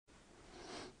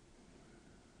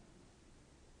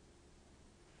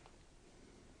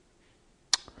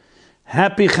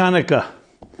Happy Hanukkah.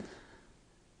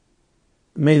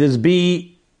 May this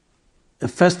be a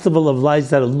festival of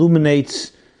lights that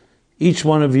illuminates each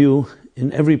one of you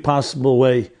in every possible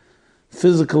way.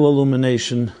 Physical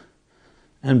illumination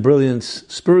and brilliance,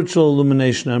 spiritual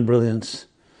illumination and brilliance,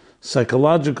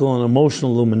 psychological and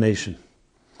emotional illumination.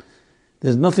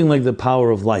 There's nothing like the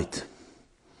power of light.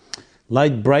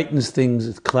 Light brightens things,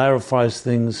 it clarifies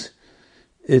things,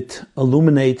 it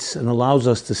illuminates and allows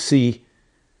us to see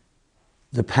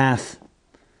the path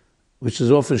which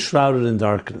is often shrouded in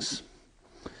darkness.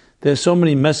 There are so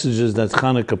many messages that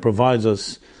Hanukkah provides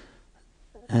us,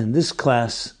 and this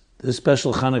class, this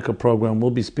special Hanukkah program,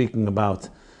 will be speaking about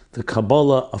the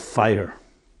Kabbalah of fire.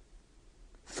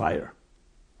 Fire.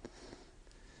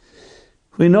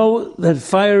 We know that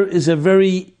fire is a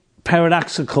very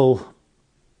paradoxical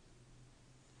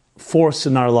force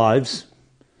in our lives.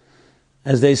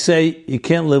 As they say, you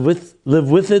can't live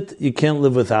with it, you can't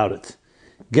live without it.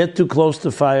 Get too close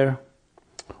to fire,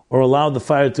 or allow the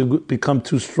fire to become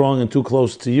too strong and too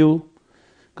close to you.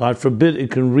 God forbid,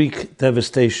 it can wreak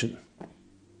devastation.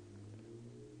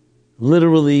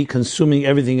 Literally consuming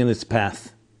everything in its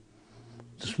path.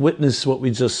 Just witness what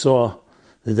we just saw,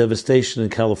 the devastation in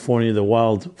California, the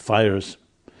wildfires.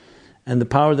 And the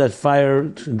power that fire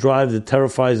drives,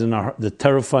 the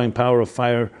terrifying power of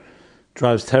fire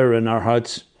drives terror in our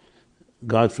hearts.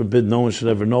 God forbid, no one should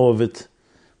ever know of it.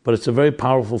 But it's a very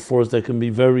powerful force that can be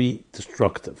very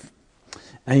destructive.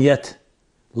 And yet,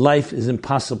 life is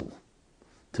impossible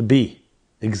to be.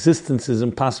 Existence is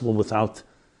impossible without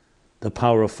the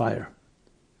power of fire.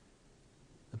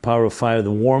 The power of fire, the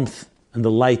warmth and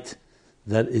the light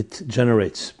that it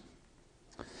generates.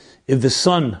 If the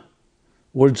sun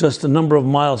were just a number of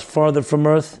miles farther from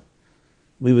Earth,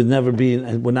 we would not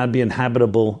be a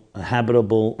habitable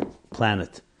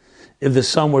planet. If the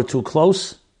sun were too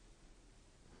close,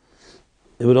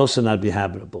 it would also not be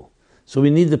habitable. So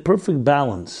we need the perfect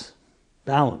balance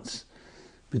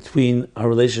between our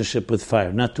relationship with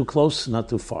fire. Not too close, not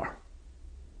too far.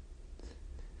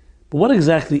 But what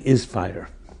exactly is fire?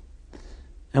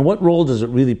 And what role does it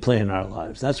really play in our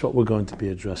lives? That's what we're going to be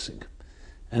addressing.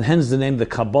 And hence the name, the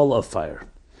Kabbalah of fire.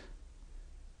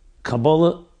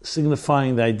 Kabbalah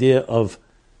signifying the idea of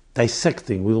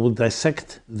dissecting. We will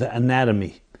dissect the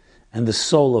anatomy and the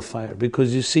soul of fire.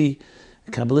 Because you see,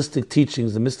 Kabbalistic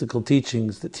teachings, the mystical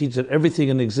teachings that teach that everything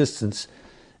in existence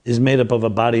is made up of a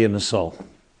body and a soul.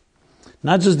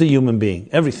 Not just the human being,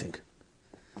 everything.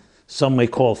 Some may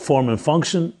call form and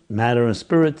function, matter and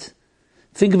spirit.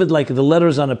 Think of it like the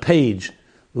letters on a page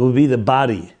will be the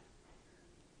body.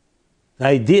 The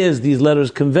ideas these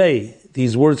letters convey,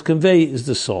 these words convey, is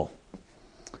the soul.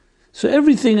 So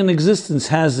everything in existence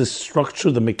has this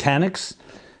structure, the mechanics,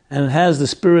 and it has the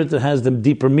spirit, it has the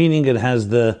deeper meaning, it has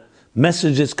the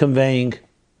message it's conveying.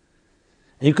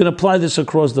 And you can apply this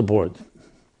across the board.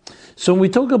 So when we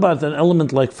talk about an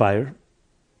element like fire,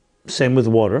 same with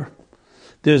water,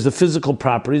 there's the physical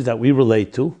properties that we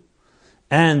relate to,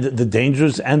 and the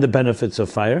dangers and the benefits of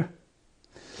fire.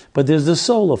 But there's the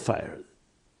soul of fire,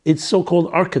 its so-called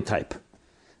archetype,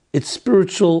 its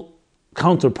spiritual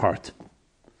counterpart.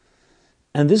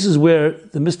 And this is where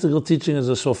the mystical teachings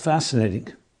are so fascinating,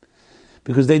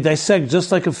 because they dissect,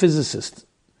 just like a physicist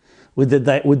would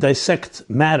dissect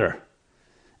matter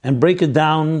and break it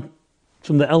down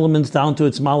from the elements down to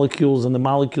its molecules, and the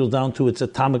molecules down to its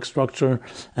atomic structure,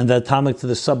 and the atomic to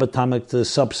the subatomic to the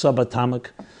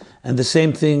sub-subatomic. And the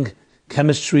same thing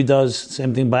chemistry does,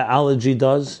 same thing biology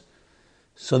does.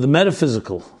 So the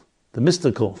metaphysical, the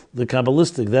mystical, the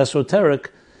Kabbalistic, the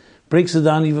esoteric, breaks it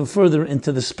down even further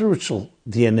into the spiritual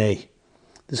DNA,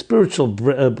 the spiritual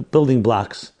building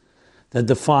blocks that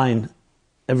define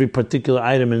every particular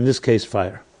item, in this case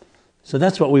fire. So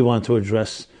that's what we want to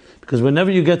address, because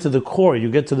whenever you get to the core, you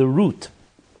get to the root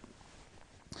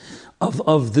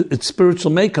of its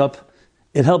spiritual makeup,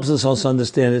 it helps us also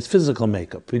understand its physical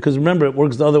makeup. Because remember, it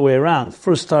works the other way around. It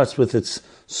first starts with its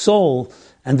soul,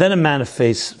 and then it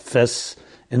manifests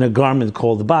in a garment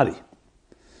called the body.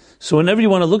 So whenever you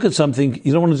want to look at something,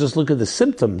 you don't want to just look at the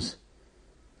symptoms.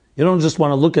 You don't just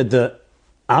want to look at the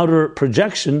outer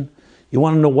projection. You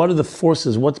want to know what are the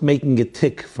forces, what's making it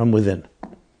tick from within.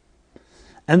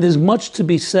 And there's much to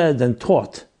be said and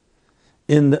taught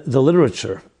in the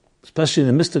literature, especially in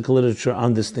the mystical literature,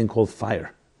 on this thing called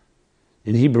fire.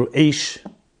 In Hebrew, Eish,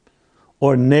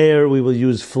 or Ner, we will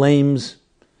use flames.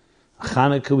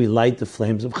 Hanukkah, we light the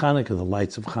flames of Hanukkah, the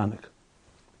lights of Hanukkah.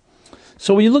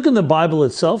 So when you look in the Bible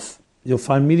itself, you'll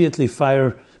find immediately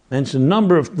fire mentioned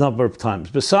number of times.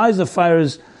 Besides the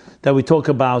fires that we talk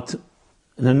about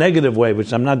in a negative way,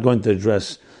 which I'm not going to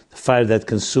address, the fire that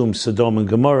consumed Sodom and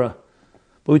Gomorrah,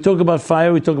 When we talk about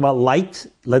fire, we talk about light.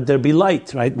 Let there be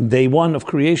light, right? Day one of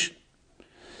creation.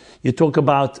 You talk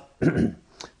about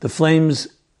the flames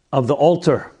of the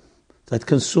altar that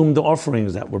consumed the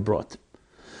offerings that were brought.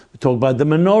 We talk about the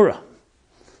menorah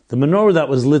that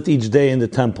was lit each day in the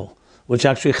temple, which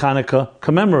actually Hanukkah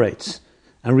commemorates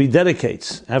and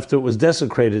rededicates after it was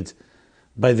desecrated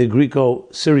by the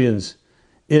Greco-Syrians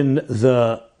in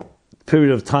the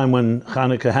period of time when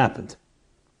Hanukkah happened.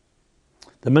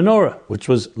 The menorah, which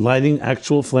was lighting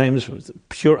actual flames from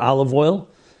pure olive oil,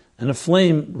 and a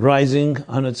flame rising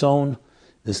on its own,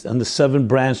 and the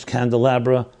 7-branched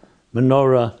candelabra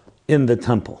menorah in the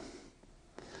temple.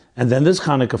 And then there's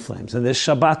Hanukkah flames, and there's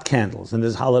Shabbat candles, and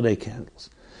there's holiday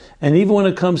candles. And even when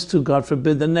it comes to, God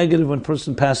forbid, the negative, when a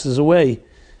person passes away,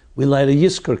 we light a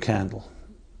Yizkor candle,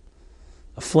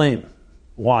 a flame.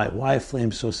 Why? Why a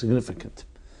flame so significant?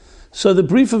 So the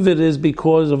brief of it is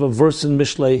because of a verse in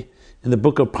Mishlei, in the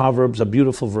book of Proverbs, a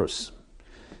beautiful verse.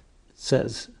 It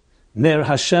says, Ner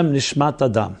Hashem nishmat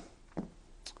adam.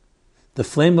 The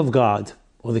flame of God,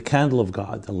 or the candle of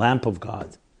God, the lamp of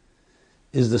God,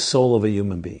 is the soul of a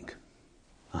human being.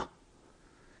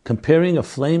 Comparing a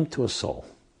flame to a soul.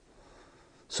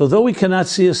 So though we cannot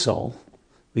see a soul,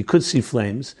 we could see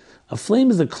flames. A flame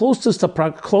is the closest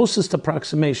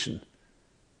approximation,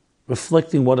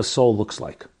 reflecting what a soul looks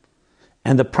like,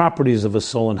 and the properties of a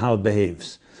soul and how it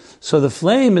behaves. So the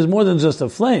flame is more than just a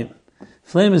flame.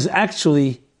 Flame is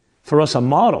actually, for us, a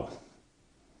model.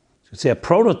 You could say a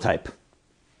prototype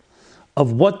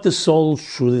of what the soul is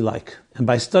truly like. And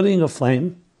by studying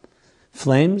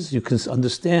flames, you can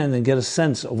understand and get a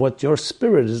sense of what your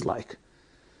spirit is like.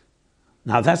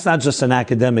 Now, that's not just an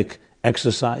academic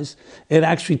exercise. It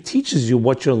actually teaches you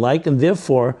what you're like, and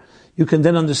therefore, you can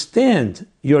then understand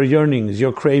your yearnings,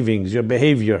 your cravings, your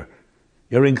behavior,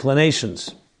 your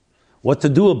inclinations, what to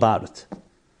do about it,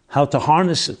 how to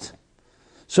harness it.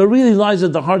 So it really lies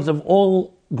at the heart of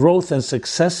all growth and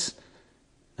success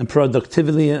and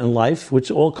productivity in life, which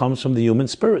all comes from the human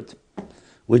spirit,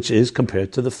 which is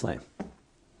compared to the flame.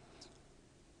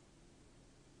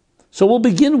 So we'll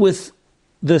begin with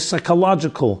the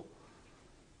psychological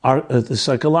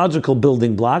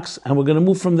building blocks, and we're going to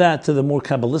move from that to the more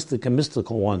Kabbalistic and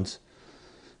mystical ones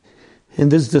in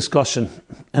this discussion.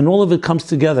 And all of it comes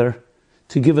together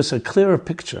to give us a clearer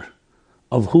picture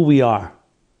of who we are,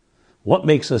 what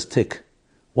makes us tick,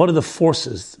 what are the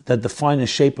forces that define and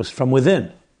shape us from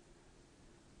within,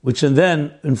 which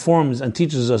then informs and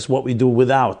teaches us what we do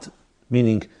without,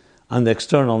 meaning on the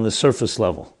external, on the surface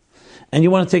level. And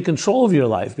you want to take control of your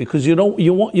life because you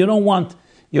don't want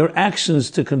your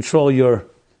actions to control your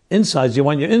insides. You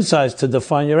want your insides to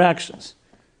define your actions.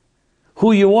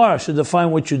 Who you are should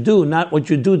define what you do, not what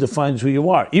you do defines who you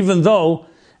are. Even though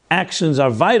actions are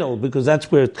vital, because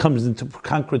that's where it comes into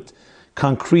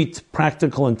concrete,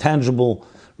 practical, and tangible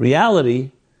reality,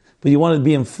 but you want to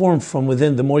be informed from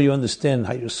within. The more you understand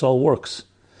how your soul works,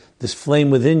 this flame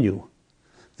within you,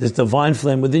 this divine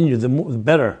flame within you, the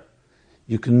better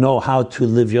you can know how to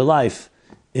live your life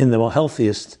in the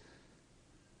healthiest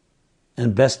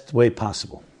and best way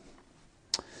possible.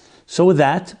 So with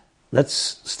that, let's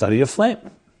study a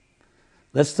flame.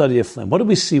 Let's study a flame. What do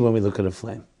we see when we look at a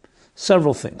flame?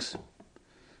 Several things.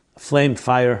 A flame,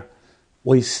 fire.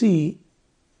 We see,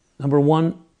 number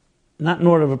one, not in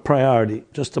order of a priority,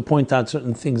 just to point out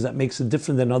certain things that makes it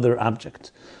different than other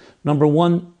objects. Number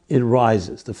one, it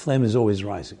rises. The flame is always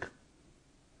rising.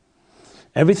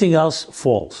 Everything else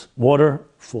falls. Water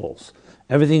falls.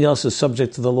 Everything else is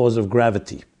subject to the laws of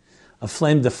gravity. A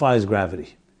flame defies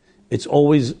gravity. It's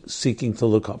always seeking to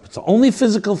look up. It's the only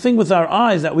physical thing with our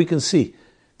eyes that we can see.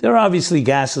 There are obviously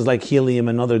gases like helium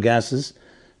and other gases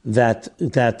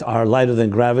that are lighter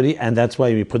than gravity, and that's why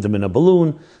you put them in a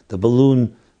balloon. The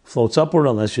balloon floats upward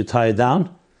unless you tie it down.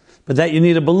 But that you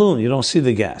need a balloon. You don't see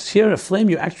the gas. Here, a flame,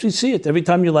 you actually see it. Every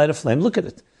time you light a flame, look at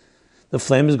it. The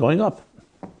flame is going up.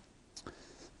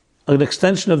 An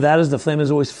extension of that is the flame is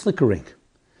always flickering.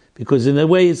 Because in a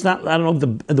way, it's not, I don't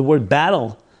know if the word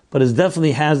battle, but it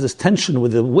definitely has this tension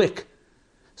with the wick.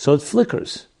 So it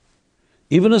flickers.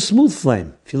 Even a smooth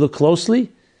flame, if you look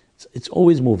closely, it's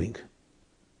always moving.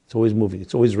 It's always moving.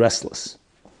 It's always restless.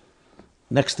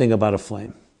 Next thing about a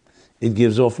flame, it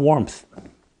gives off warmth.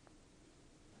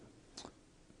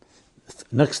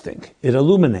 Next thing, it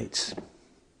illuminates.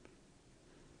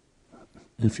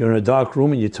 If you're in a dark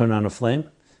room and you turn on a flame,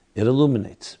 it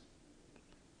illuminates.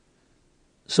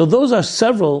 So those are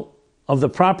several of the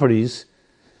properties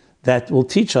that will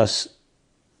teach us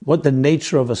what the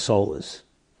nature of a soul is.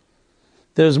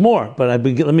 There's more, but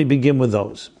let me begin with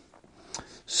those.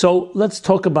 So let's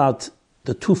talk about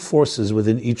the two forces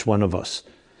within each one of us.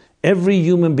 Every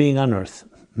human being on earth,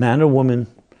 man or woman,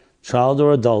 child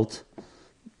or adult,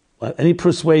 any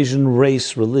persuasion,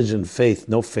 race, religion, faith,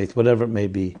 no faith, whatever it may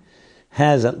be,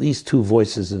 has at least two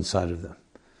voices inside of them.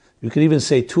 You could even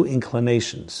say two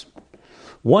inclinations.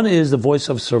 One is the voice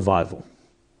of survival.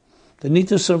 They need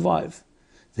to survive.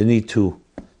 They need to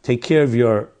take care of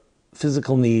your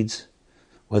physical needs,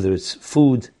 whether it's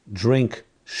food, drink,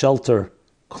 shelter,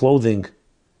 clothing,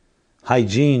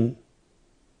 hygiene,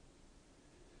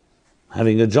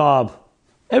 having a job,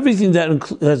 everything that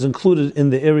is included in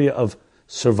the area of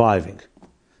surviving.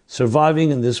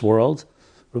 Surviving in this world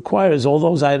requires all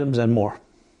those items and more.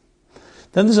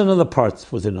 Then there's another part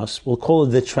within us, we'll call it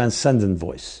the transcendent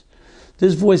voice.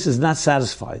 This voice is not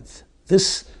satisfied.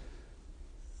 This,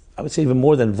 I would say even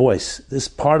more than voice, this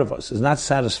part of us is not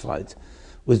satisfied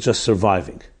with just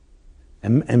surviving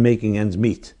and making ends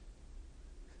meet.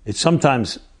 It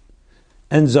sometimes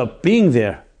ends up being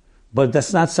there, but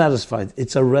that's not satisfied.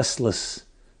 It's a restless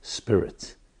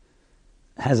spirit.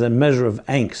 It has a measure of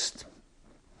angst.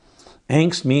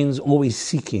 Angst means always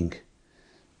seeking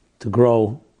to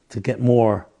grow, to get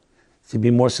more, to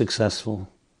be more successful.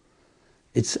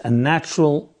 It's a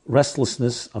natural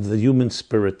restlessness of the human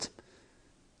spirit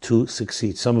to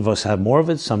succeed. Some of us have more of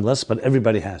it, some less, but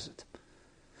everybody has it.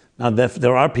 Now,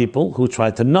 there are people who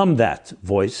try to numb that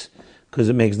voice because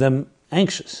it makes them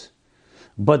anxious.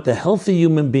 But the healthy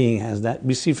human being has that.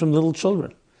 We see from little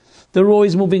children. They're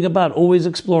always moving about, always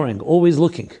exploring, always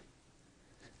looking.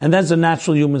 And that's a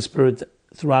natural human spirit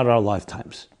throughout our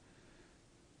lifetimes.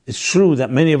 It's true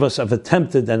that many of us have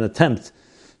attempted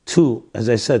to, as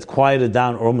I said, quiet it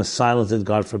down or almost silence it,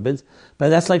 God forbid. But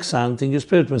that's like silencing your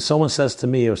spirit. When someone says to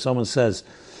me or someone says,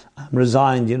 I'm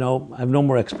resigned, I have no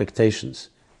more expectations.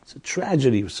 It's a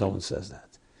tragedy if someone says that.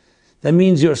 That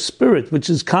means your spirit, which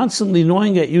is constantly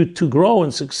gnawing at you to grow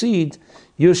and succeed,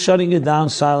 you're shutting it down,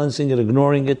 silencing it,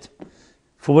 ignoring it,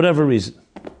 for whatever reason.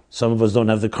 Some of us don't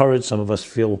have the courage, some of us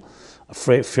feel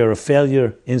fear of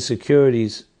failure,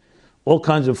 insecurities, all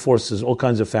kinds of forces, all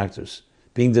kinds of factors,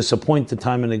 being disappointed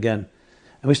time and again.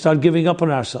 And we start giving up on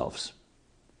ourselves.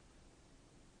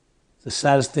 The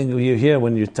saddest thing you hear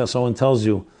when someone tells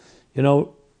you,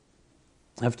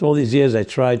 after all these years I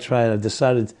tried, I've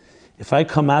decided if I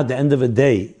come out the end of a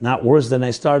day not worse than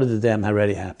I started the day, I'm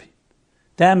already happy.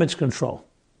 Damage control.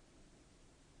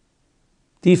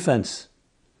 Defense.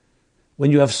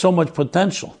 When you have so much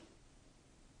potential.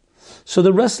 So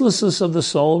the restlessness of the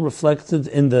soul reflected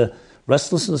in the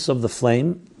restlessness of the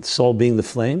flame, the soul being the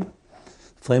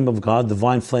flame of God,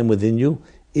 divine flame within you,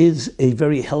 is a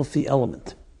very healthy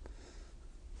element.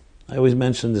 I always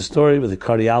mention the story with a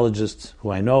cardiologist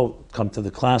who I know come to the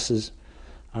classes,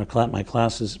 my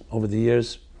classes over the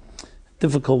years.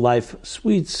 Difficult life,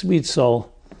 sweet, sweet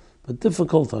soul, but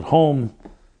difficult at home,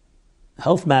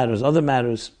 health matters, other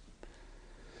matters.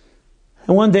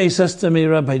 And one day he says to me,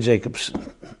 Rabbi Jacobs,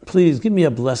 please give me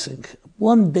a blessing.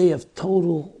 One day of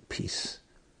total peace,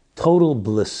 total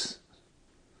bliss.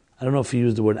 I don't know if he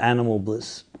used the word animal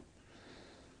bliss.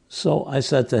 So I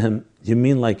said to him, you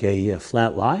mean like a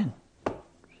flat line?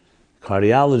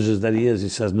 Cardiologist that he is, he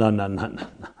says, no.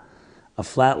 A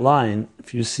flat line,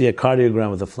 if you see a cardiogram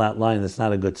with a flat line, that's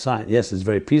not a good sign. Yes, it's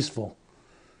very peaceful.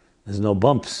 There's no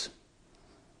bumps.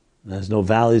 There's no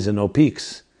valleys and no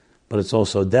peaks. But it's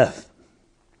also death.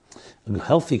 A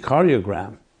healthy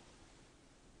cardiogram,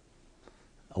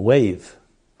 a wave,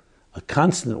 a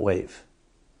constant wave.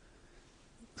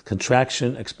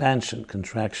 Contraction, expansion,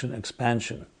 contraction,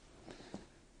 expansion.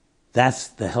 That's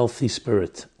the healthy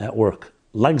spirit at work.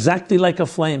 Exactly like a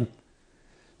flame.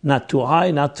 Not too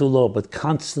high, not too low, but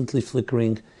constantly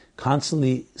flickering,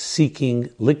 constantly seeking,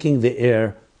 licking the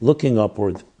air, looking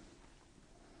upward,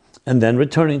 and then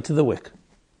returning to the wick.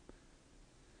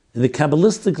 In the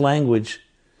Kabbalistic language,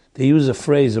 they use a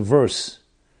phrase, a verse,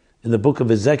 in the book of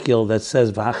Ezekiel that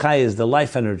says, V'hachai is the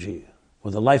life energy,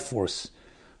 or the life force.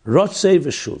 Rotzei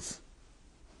v'shuv.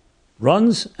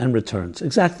 Runs and returns.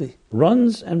 Exactly.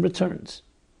 Runs and returns.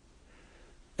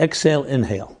 Exhale,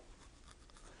 inhale.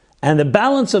 And the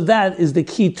balance of that is the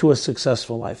key to a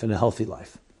successful life and a healthy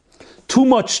life. Too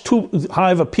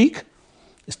high of a peak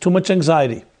is too much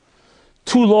anxiety.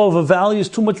 Too low of a valley is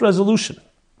too much resolution.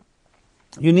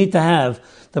 You need to have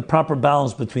the proper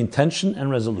balance between tension and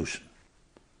resolution.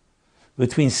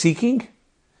 Between seeking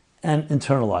and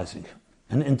internalizing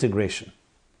and integration.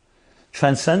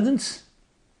 Transcendence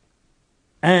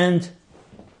and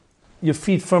your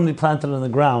feet firmly planted on the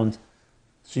ground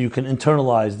so you can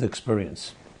internalize the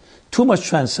experience. Too much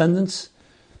transcendence,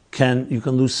 you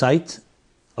can lose sight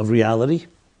of reality,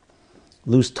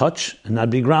 lose touch, and not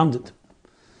be grounded.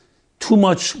 Too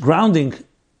much grounding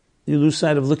you lose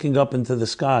sight of looking up into the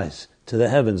skies, to the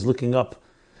heavens, looking up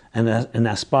and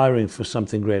aspiring for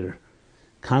something greater.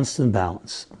 Constant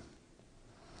balance.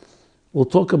 We'll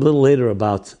talk a little later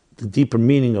about the deeper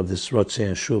meaning of this Rotzeh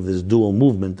and Shuv, this dual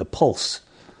movement, the pulse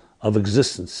of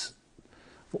existence.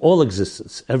 All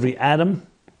existence, every atom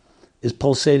is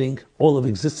pulsating, all of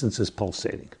existence is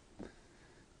pulsating.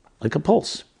 Like a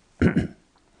pulse,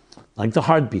 like the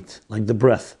heartbeat, like the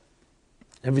breath.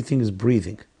 Everything is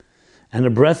breathing. And the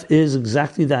breath is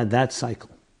exactly that cycle.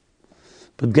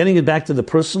 But getting it back to the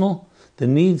personal, the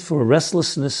need for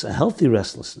restlessness, a healthy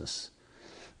restlessness,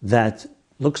 that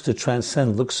looks to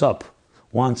transcend, looks up,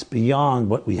 wants beyond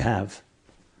what we have,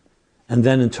 and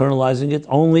then internalizing it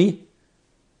only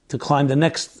to climb the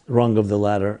next rung of the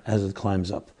ladder as it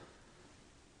climbs up.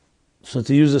 So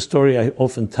to use a story I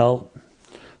often tell,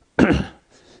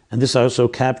 and this I also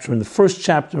capture in the first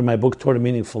chapter of my book, Toward a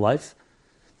Meaningful Life,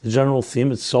 the general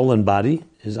theme, it's soul and body,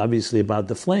 is obviously about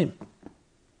the flame,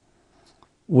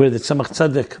 where the Tzemach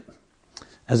Tzedek,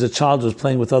 as a child, was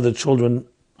playing with other children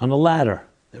on a ladder.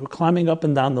 They were climbing up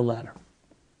and down the ladder.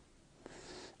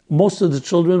 Most of the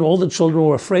children, all the children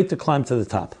were afraid to climb to the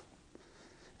top.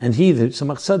 And he, the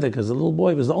Tzemach Tzedek, as a little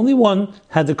boy, was the only one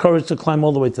had the courage to climb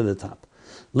all the way to the top.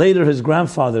 Later, his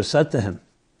grandfather said to him,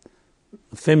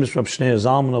 the famous Reb Shneir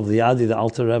Zalman of the Adi, the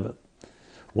Alter Rebbe,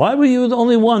 "Why were you the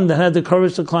only one that had the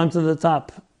courage to climb to the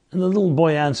top?" And the little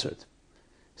boy answered,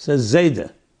 he says,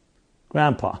 "Zayde,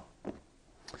 Grandpa.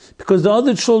 Because the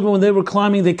other children, when they were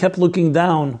climbing, they kept looking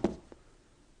down.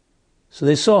 So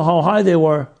they saw how high they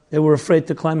were afraid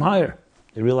to climb higher.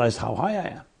 They realized how high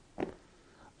I am.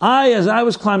 As I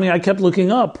was climbing, I kept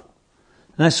looking up,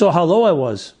 and I saw how low I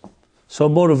was. So it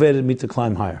motivated me to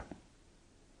climb higher."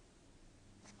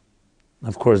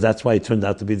 Of course, that's why he turned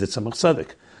out to be the Tzemach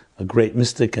Tzedek, a great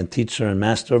mystic and teacher and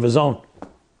master of his own.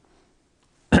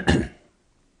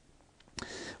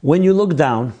 When you look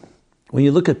down, when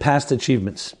you look at past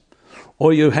achievements,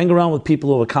 or you hang around with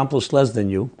people who have accomplished less than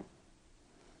you,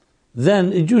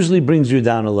 then it usually brings you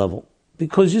down a level.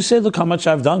 Because you say, look how much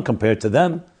I've done compared to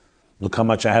them. Look how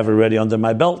much I have already under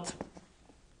my belt.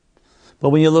 But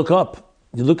when you look up,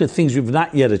 you look at things you've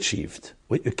not yet achieved,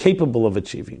 what you're capable of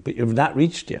achieving, but you've not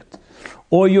reached yet.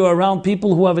 Or you're around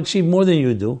people who have achieved more than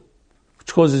you do,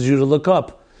 which causes you to look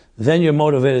up. Then you're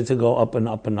motivated to go up and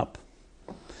up and up.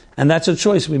 And that's a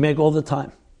choice we make all the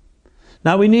time.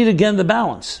 Now we need again the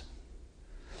balance.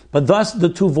 But thus the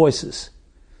two voices.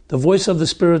 The voice of the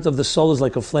spirit of the soul is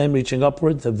like a flame reaching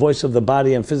upward. The voice of the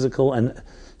body and physical and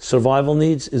survival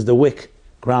needs is the wick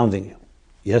grounding you.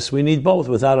 Yes, we need both.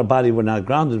 Without a body, we're not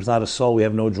grounded. Without a soul, we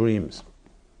have no dreams.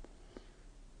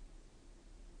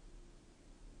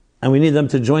 And we need them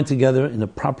to join together in a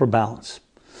proper balance.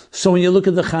 So when you look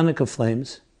at the Hanukkah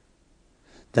flames,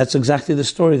 that's exactly the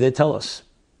story they tell us.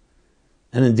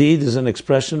 And indeed, there's an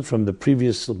expression from the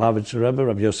previous Lubavitcher Rebbe,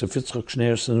 Rabbi Yosef Yitzchak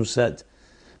Schneerson, who said,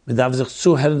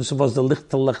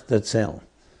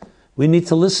 we need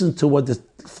to listen to what the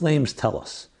flames tell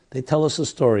us. They tell us a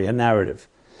story, a narrative.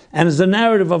 And it's the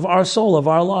narrative of our soul, of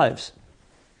our lives.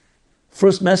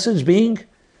 First message being,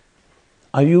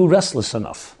 are you restless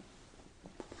enough?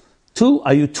 2,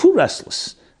 are you too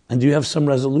restless? And do you have some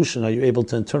resolution? Are you able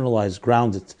to internalize,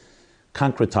 ground it,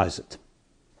 concretize it?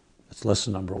 That's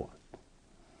lesson number 1.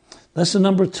 Lesson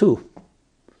number 2,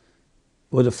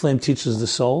 what the flame teaches the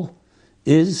soul,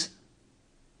 is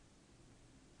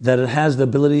that it has the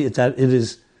ability, that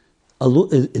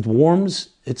it warms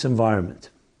its environment.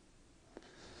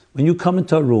 When you come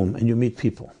into a room and you meet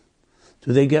people,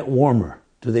 do they get warmer?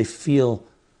 Do they feel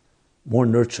more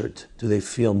nurtured? Do they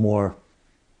feel more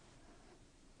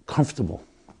comfortable?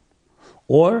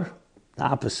 Or the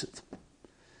opposite?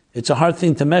 It's a hard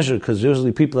thing to measure because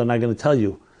usually people are not going to tell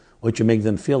you what you make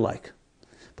them feel like.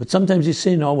 But sometimes you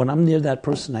say, no, when I'm near that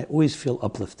person, I always feel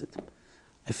uplifted.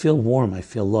 I feel warm, I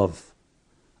feel love.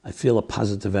 I feel a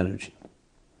positive energy.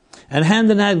 And hand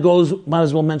in hand goes, might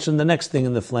as well mention the next thing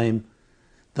in the flame,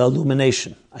 the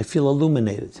illumination. I feel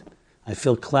illuminated. I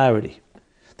feel clarity.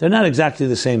 They're not exactly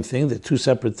the same thing. They're two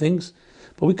separate things.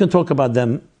 But we can talk about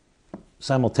them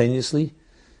simultaneously.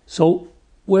 So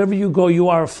wherever you go, you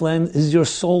are a flame. Is your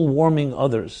soul warming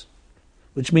others?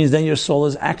 Which means then your soul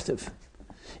is active.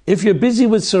 If you're busy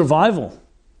with survival,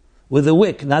 with the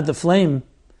wick, not the flame,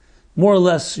 more or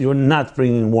less you're not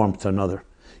bringing warmth to another.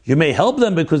 You may help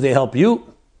them because they help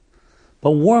you.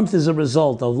 But warmth is a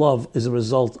result of love, is a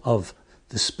result of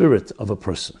the spirit of a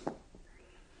person.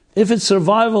 If it's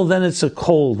survival, then it's a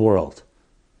cold world.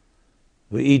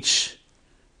 We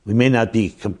may not be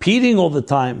competing all the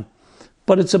time,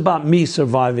 but it's about me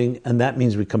surviving, and that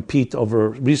means we compete over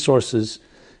resources,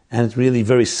 and it's really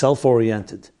very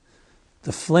self-oriented.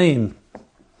 The flame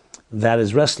that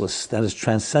is restless, that is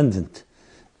transcendent,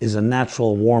 is a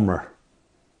natural warmer.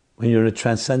 When you're in a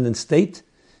transcendent state,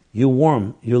 you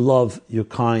warm, you love, you're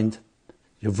kind,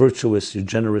 you're virtuous, you're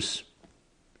generous,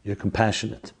 you're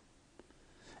compassionate.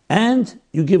 And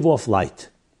you give off light.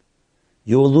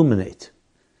 You illuminate.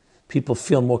 People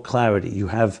feel more clarity. You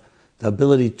have the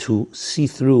ability to see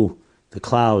through the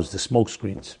clouds, the smoke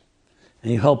screens.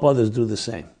 And you help others do the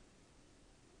same.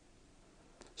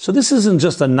 So this isn't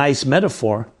just a nice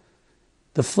metaphor.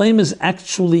 The flame is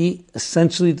actually,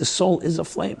 essentially, the soul is a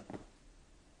flame.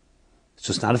 It's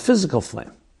just not a physical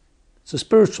flame. It's a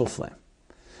spiritual flame.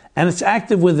 And it's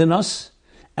active within us,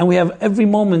 and we have every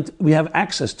moment, we have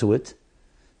access to it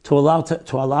to allow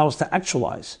us to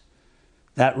actualize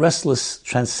that restless,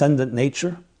 transcendent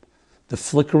nature, the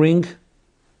flickering,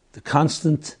 the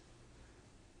constant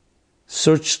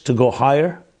search to go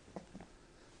higher,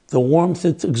 the warmth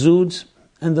it exudes,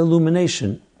 and the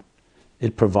illumination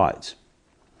it provides.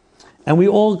 And we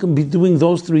all can be doing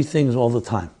those three things all the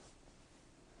time.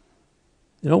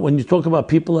 You know, when you talk about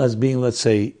people as being, let's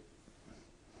say,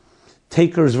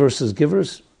 takers versus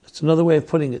givers, that's another way of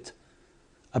putting it.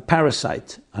 A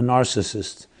parasite, a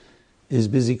narcissist, is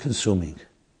busy consuming,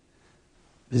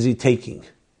 busy taking.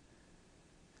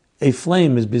 A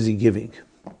flame is busy giving.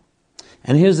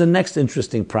 And here's the next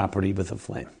interesting property with a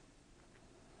flame.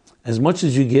 As much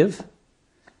as you give,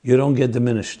 you don't get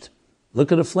diminished.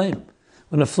 Look at a flame.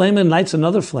 When a flame ignites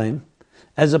another flame,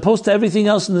 as opposed to everything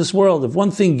else in this world, if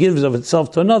one thing gives of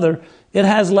itself to another, it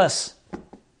has less.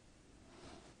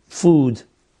 Food,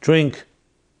 drink.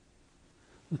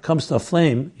 When it comes to a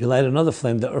flame, you light another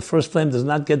flame. The first flame does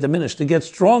not get diminished. It gets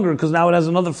stronger because now it has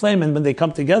another flame, and when they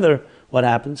come together, what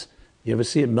happens? You ever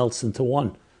see it melts into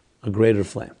one, a greater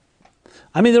flame.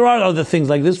 I mean, there are other things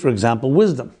like this, for example,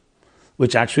 wisdom,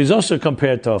 which actually is also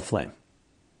compared to a flame.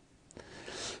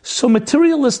 So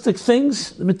materialistic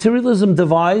things, materialism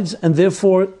divides, and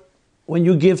therefore, when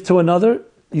you give to another,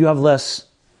 you have less.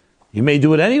 You may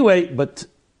do it anyway, but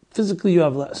physically you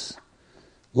have less.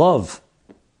 Love,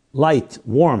 light,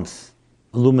 warmth,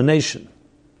 illumination.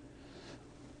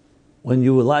 When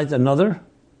you light another,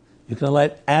 you can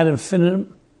light ad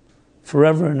infinitum,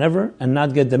 forever and ever, and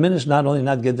not get diminished. Not only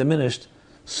not get diminished,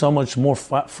 so much more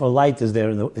for light is there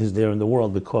in the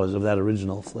world because of that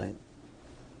original flame.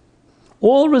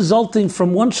 All resulting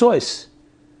from one choice.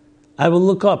 I will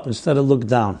look up instead of look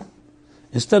down.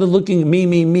 Instead of looking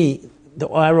me, the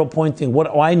arrow pointing what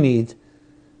I need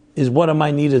is what am I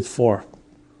needed for?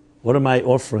 What am I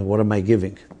offering? What am I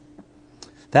giving?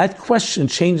 That question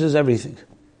changes everything.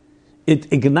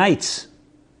 It ignites,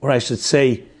 or I should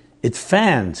say, it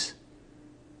fans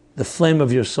the flame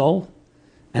of your soul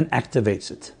and activates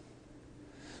it.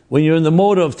 When you're in the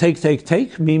mode of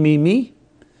take, me,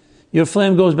 your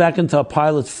flame goes back into a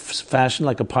pilot fashion,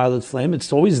 like a pilot flame.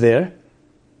 It's always there,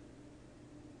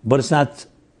 but it's not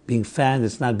being fanned,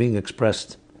 it's not being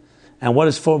expressed. And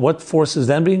what force is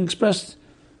then being expressed?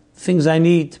 Things I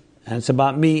need, and it's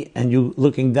about me, and you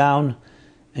looking down,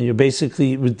 and you're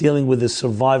basically dealing with the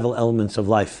survival elements of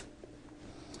life.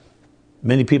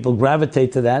 Many people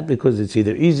gravitate to that because it's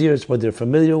either easier, it's what they're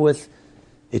familiar with,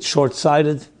 it's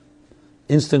short-sighted,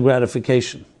 instant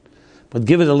gratification. But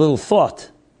give it a little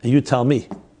thought, and you tell me,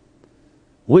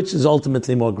 which is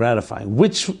ultimately more gratifying?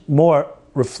 Which more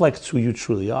reflects who you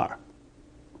truly are?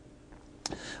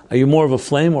 Are you more of a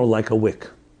flame or like a wick?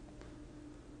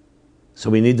 So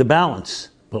we need the balance,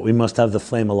 but we must have the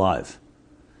flame alive.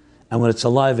 And when it's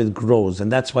alive, it grows.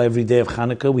 And that's why every day of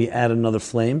Hanukkah, we add another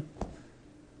flame.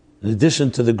 In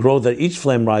addition to the growth that each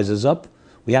flame rises up,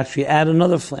 we actually add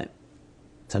another flame.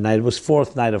 Tonight was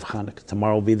 4th night of Hanukkah.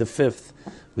 Tomorrow will be the 5th.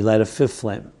 We light a 5th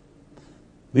flame.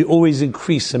 We always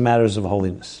increase in matters of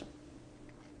holiness.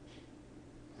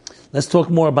 Let's talk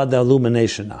more about the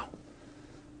illumination now.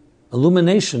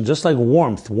 Illumination, just like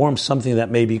warmth warms something that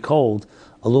may be cold,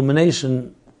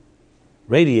 illumination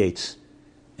radiates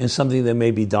in something that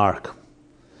may be dark.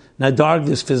 Now,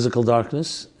 darkness, physical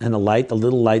darkness, and a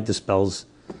little light dispels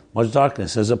much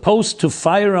darkness, as opposed to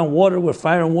fire and water, where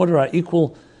fire and water are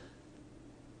equal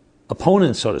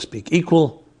opponents, so to speak,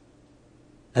 equal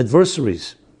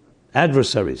adversaries.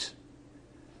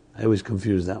 I always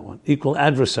confuse that one. Equal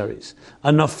adversaries.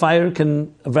 Enough fire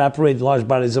can evaporate large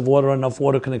bodies of water, enough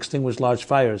water can extinguish large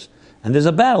fires. And there's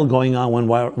a battle going on when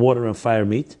water and fire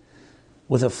meet.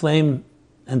 With a flame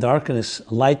and darkness,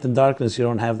 light and darkness, you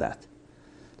don't have that.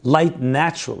 Light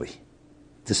naturally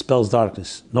dispels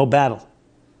darkness. No battle.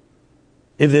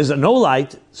 If there's no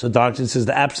light, so darkness is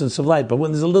the absence of light. But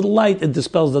when there's a little light, it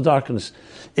dispels the darkness.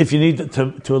 If you need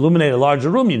to illuminate a larger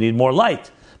room, you need more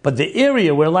light. But the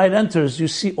area where light enters, you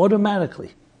see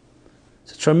automatically.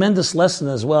 It's a tremendous lesson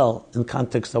as well in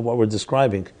context of what we're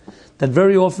describing, that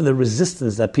very often the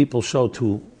resistance that people show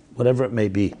to whatever it may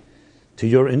be, to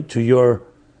you,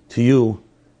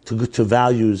 to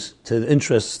values, to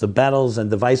interests, the battles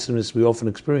and divisiveness we often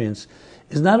experience,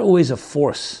 is not always a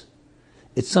force.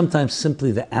 It's sometimes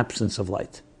simply the absence of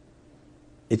light.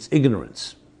 It's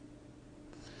ignorance.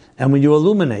 And when you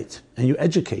illuminate and you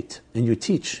educate and you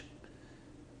teach,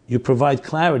 you provide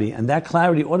clarity, and that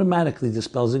clarity automatically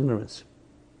dispels ignorance.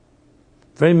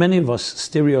 Very many of us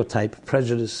stereotype,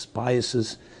 prejudice,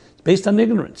 biases, based on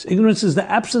ignorance. Ignorance is the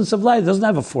absence of light. It doesn't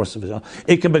have a force of its own.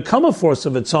 It can become a force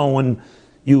of its own when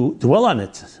you dwell on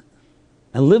it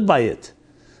and live by it.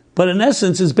 But in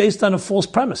essence, it's based on a false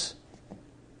premise.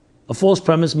 A false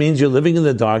premise means you're living in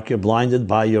the dark, you're blinded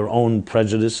by your own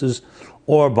prejudices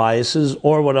or biases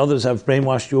or what others have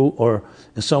brainwashed you or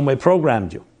in some way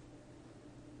programmed you.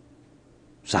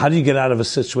 So how do you get out of a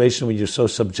situation where you're so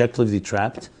subjectively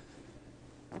trapped?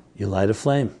 You light a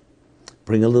flame.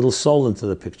 Bring a little soul into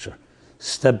the picture.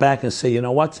 Step back and say, you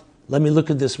know what? Let me look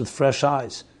at this with fresh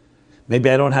eyes. Maybe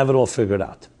I don't have it all figured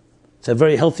out. It's a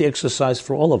very healthy exercise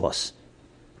for all of us.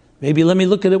 Maybe let me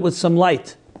look at it with some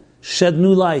light. Shed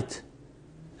new light.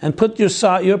 And put your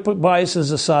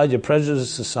biases aside, your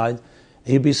prejudices aside,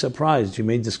 and you'll be surprised. You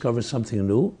may discover something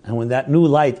new. And when that new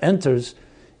light enters,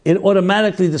 it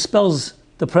automatically dispels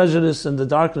the prejudice and the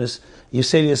darkness. You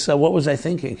say to yourself, what was I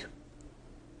thinking?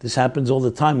 This happens all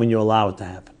the time when you allow it to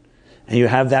happen. And you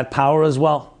have that power as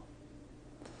well.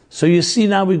 So you see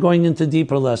now we're going into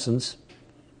deeper lessons,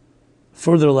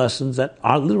 further lessons that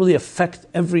are literally affect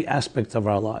every aspect of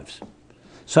our lives.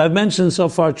 So I've mentioned so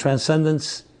far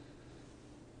transcendence.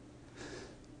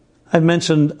 I've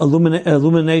mentioned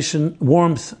illumination,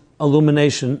 warmth,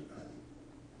 illumination.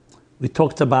 We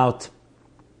talked about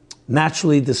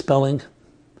naturally dispelling,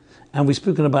 and we've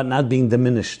spoken about not being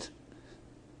diminished.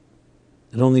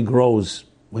 It only grows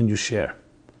when you share,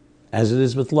 as it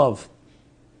is with love.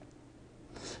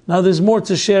 Now there's more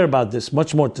to share about this,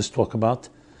 much more to talk about,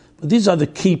 but these are the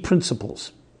key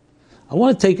principles. I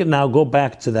want to take it now, go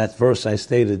back to that verse I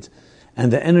stated,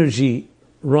 and the energy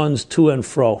runs to and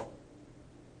fro.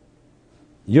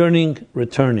 Yearning,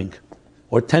 returning,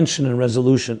 or tension and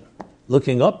resolution,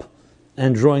 looking up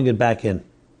and drawing it back in.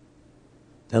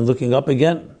 Then looking up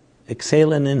again,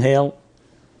 exhale and inhale,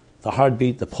 the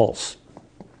heartbeat, the pulse.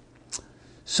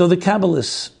 So the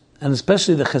Kabbalists, and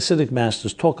especially the Hasidic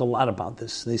masters, talk a lot about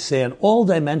this. They say in all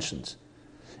dimensions,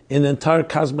 in the entire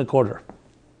cosmic order,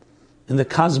 in the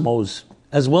cosmos,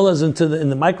 as well as in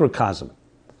the microcosm.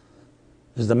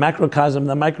 There's the macrocosm,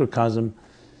 the microcosm.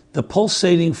 The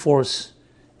pulsating force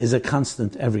is a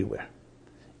constant everywhere.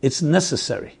 It's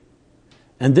necessary.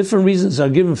 And different reasons are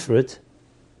given for it.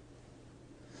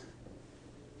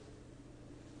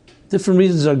 Different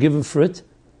reasons are given for it.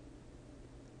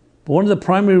 But one of the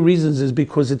primary reasons is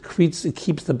because it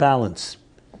keeps the balance.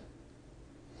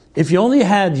 If you only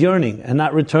had yearning and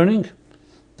not returning,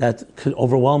 that could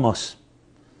overwhelm us.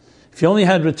 If you only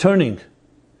had returning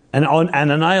and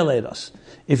annihilate us.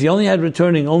 If you only had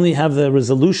returning, only have the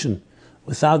resolution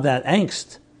without that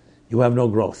angst, you have no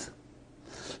growth.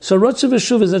 So Rotzev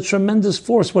Yeshuv is a tremendous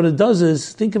force. What it does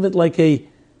is, think of it like a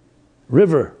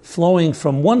river flowing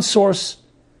from one source,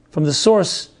 from the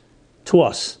source to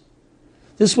us.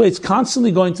 This way it's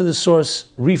constantly going to the source,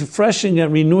 refreshing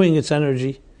and renewing its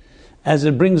energy as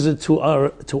it brings it to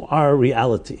our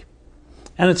reality.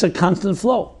 And it's a constant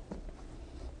flow.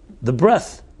 The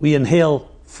breath, we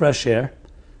inhale fresh air,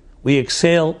 we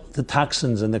exhale the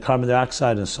toxins and the carbon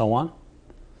dioxide and so on,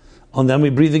 and then we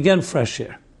breathe again fresh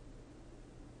air.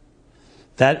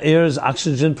 That air is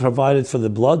oxygen provided for the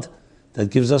blood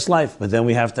that gives us life, but then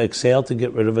we have to exhale to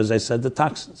get rid of, as I said, the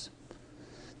toxins.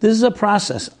 This is a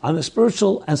process. On a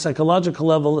spiritual and psychological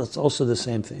level, it's also the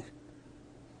same thing.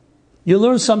 You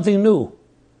learn something new.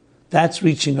 That's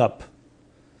reaching up.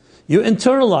 You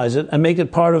internalize it and make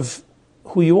it part of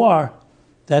who you are.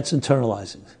 That's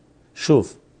internalizing.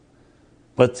 Shuv.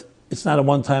 But it's not a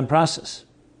one-time process.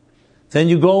 Then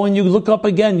you go and you look up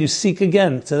again, you seek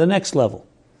again to the next level.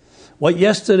 What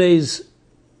yesterday's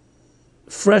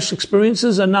fresh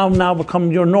experiences are now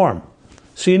become your norm.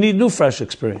 So you need new fresh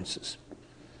experiences.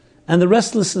 And the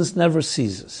restlessness never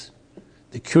ceases.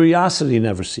 The curiosity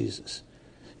never ceases.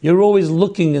 You're always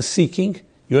looking and seeking,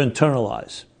 you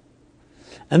internalize.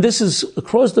 And this is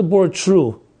across the board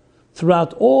true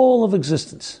throughout all of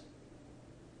existence.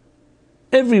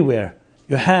 Everywhere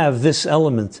you have this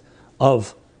element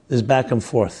of this back and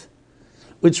forth,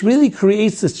 which really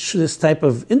creates this type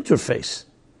of interface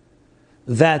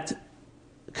that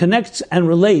connects and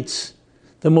relates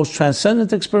the most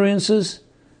transcendent experiences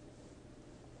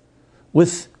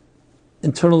with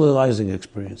internalizing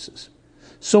experiences.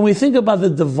 So when we think about the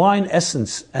divine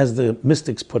essence, as the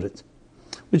mystics put it,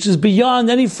 which is beyond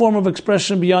any form of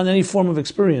expression, beyond any form of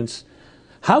experience,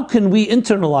 how can we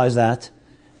internalize that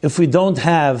if we don't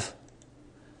have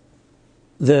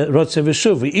the Rotzeh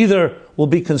V'Shuv? We either will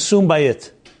be consumed by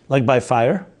it, like by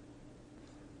fire,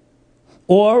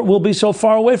 or we'll be so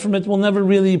far away from it, we'll never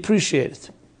really appreciate it.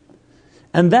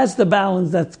 And that's the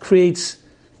balance that creates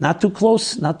not too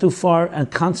close, not too far,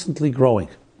 and constantly growing.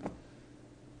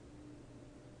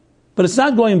 But it's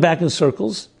not going back in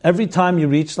circles. Every time you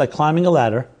reach, like climbing a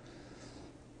ladder,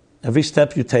 every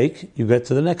step you take, you get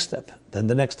to the next step. Then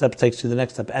the next step takes you to the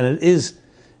next step. And it is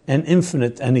an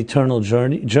infinite and eternal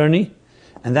journey.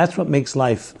 And that's what makes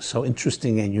life so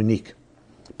interesting and unique.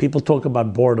 People talk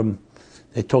about boredom.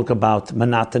 They talk about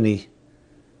monotony.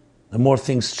 The more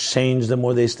things change, the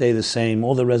more they stay the same.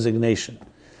 All the resignation.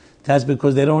 That's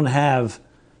because they don't have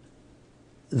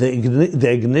the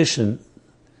ignition,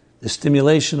 the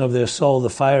stimulation of their soul, the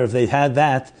fire. If they had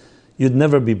that, you'd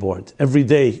never be bored. Every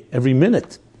day, every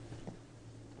minute,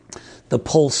 the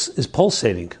pulse is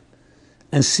pulsating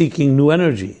and seeking new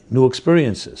energy, new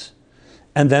experiences,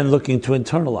 and then looking to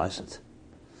internalize it.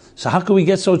 So how can we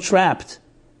get so trapped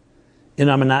in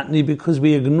our monotony? Because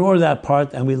we ignore that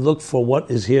part and we look for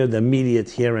what is here, the immediate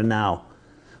here and now,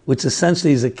 which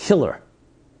essentially is a killer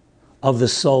of the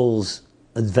soul's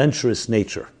adventurous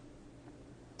nature,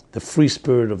 the free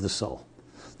spirit of the soul.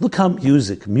 Look how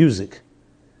music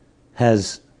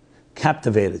has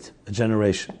captivated a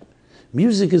generation.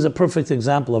 Music is a perfect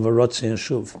example of a Rotzeh and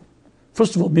Shuv.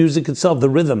 First of all, music itself, the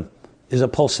rhythm, is a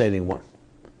pulsating one.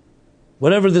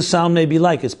 Whatever the sound may be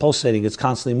like, it's pulsating, it's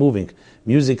constantly moving.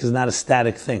 Music is not a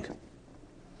static thing.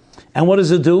 And what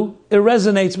does it do? It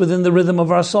resonates within the rhythm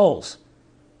of our souls.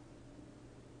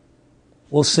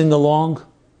 We'll sing along,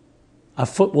 our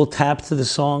foot will tap to the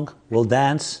song, we'll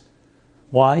dance.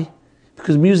 Why?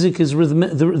 Because music is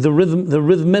the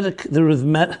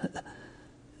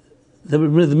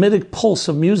rhythmic pulse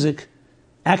of music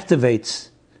activates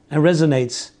and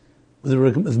resonates with the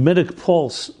rhythmic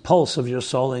pulse of your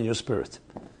soul and your spirit.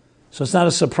 So it's not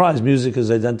a surprise music is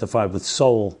identified with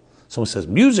soul. Someone says,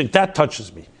 music, that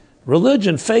touches me.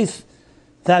 Religion, faith,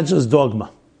 that's just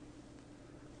dogma.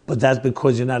 But that's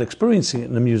because you're not experiencing it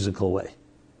in a musical way.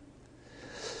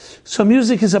 So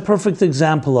music is a perfect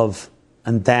example of,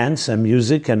 and dance and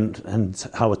music and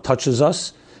how it touches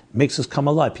us, makes us come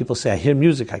alive. People say, I hear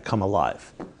music, I come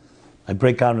alive. I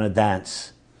break out in a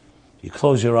dance. You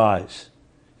close your eyes.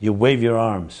 You wave your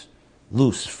arms.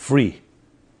 Loose, free.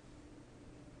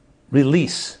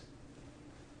 Release.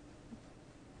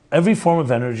 Every form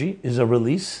of energy is a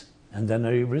release and then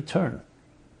a return.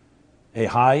 A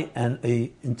high and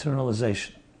a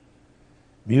internalization.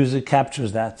 Music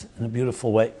captures that in a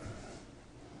beautiful way.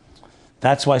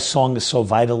 That's why song is so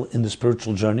vital in the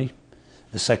spiritual journey,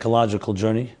 the psychological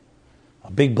journey.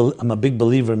 I'm a big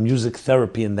believer in music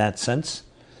therapy in that sense.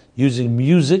 Using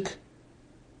music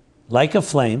like a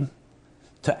flame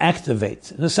to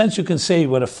activate. In a sense, you can say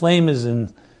what a flame is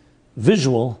in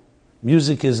visual,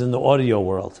 music is in the audio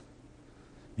world.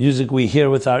 Music we hear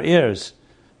with our ears,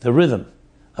 the rhythm.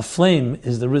 A flame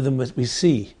is the rhythm that we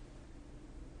see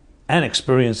and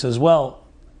experience as well.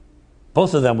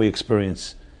 Both of them we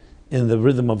experience in the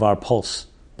rhythm of our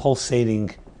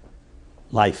pulsating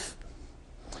life.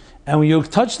 And when you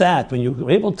touch that, when you're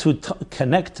able to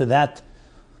connect to that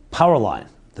power line,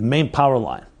 the main power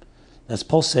line that's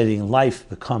pulsating, life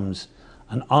becomes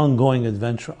an ongoing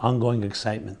adventure, ongoing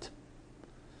excitement.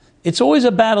 It's always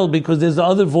a battle because there's the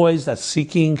other voice that's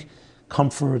seeking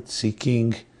comfort,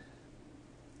 seeking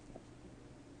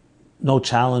no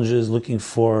challenges, looking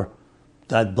for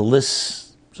that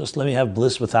bliss. Just let me have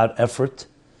bliss without effort.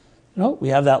 You know, we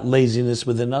have that laziness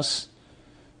within us.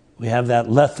 We have that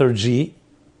lethargy.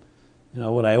 You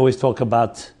know, what I always talk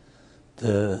about,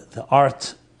 the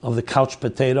art of the couch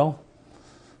potato,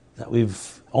 that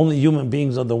only human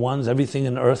beings are the ones, everything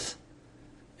in earth,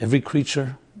 every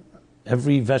creature,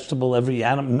 every vegetable, every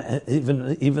animal,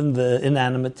 even the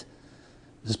inanimate,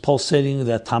 is pulsating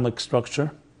the atomic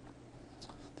structure.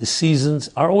 The seasons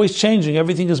are always changing.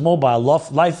 Everything is mobile.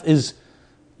 Life is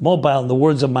mobile. In the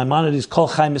words of Maimonides, Kol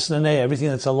Chai Misnanei, everything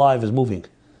that's alive is moving.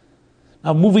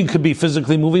 Now, moving could be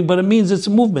physically moving, but it means it's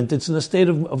a movement. It's in a state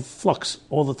of flux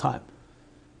all the time.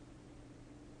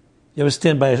 You ever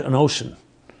stand by an ocean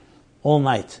all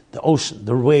night? The ocean,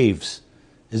 the waves,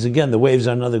 the waves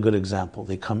are another good example.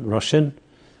 They rush in,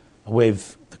 a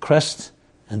wave, the crest,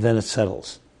 and then it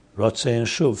settles. Rotzeh and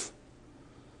Shuv.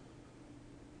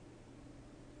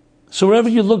 So wherever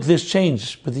you look, there's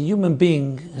change. But the human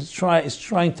being is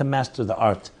trying to master the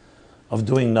art of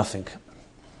doing nothing.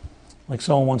 Like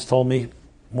someone once told me,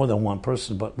 more than one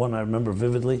person, but one I remember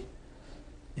vividly,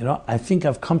 I think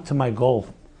I've come to my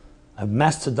goal. I've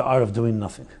mastered the art of doing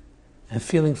nothing and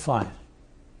feeling fine.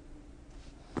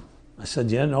 I said,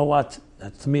 you know what?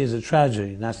 That to me is a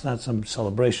tragedy. That's not some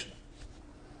celebration.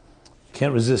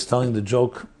 Can't resist telling the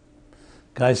joke.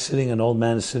 An old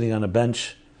man is sitting on a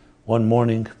bench one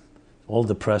morning, all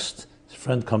depressed. His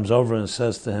friend comes over and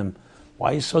says to him,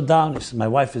 why are you so down? He says, my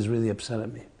wife is really upset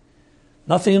at me.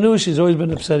 Nothing new, she's always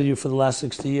been upset at you for the last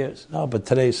 60 years. No, but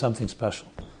today is something special.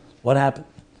 What happened?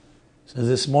 He says,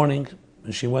 this morning,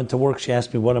 when she went to work, she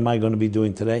asked me, what am I going to be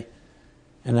doing today?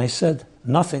 And I said,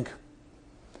 nothing.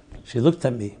 She looked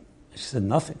at me, and she said,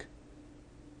 nothing.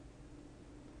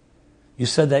 You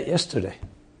said that yesterday,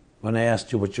 when I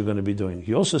asked you what you're going to be doing.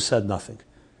 You also said nothing.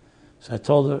 So I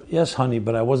told her, yes, honey,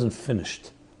 but I wasn't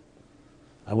finished.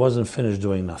 I wasn't finished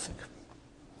doing nothing.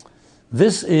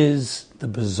 This is the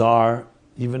bizarre,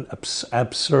 even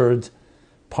absurd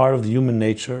part of the human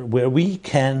nature where we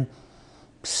can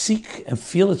seek and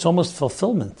feel it's almost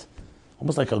fulfillment,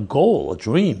 almost like a goal, a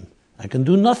dream. I can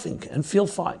do nothing and feel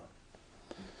fine.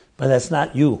 But that's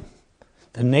not you.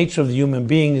 The nature of the human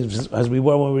being is as we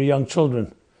were when we were young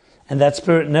children. And that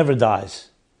spirit never dies.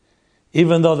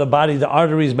 Even though the body, the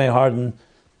arteries may harden,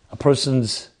 a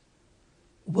person's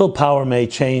willpower may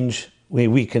change, may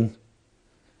weaken,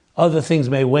 other things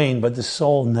may wane, but the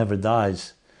soul never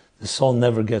dies. The soul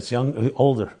never gets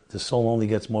older. The soul only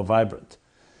gets more vibrant.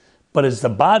 But it's the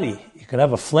body. You can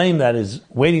have a flame that is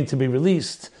waiting to be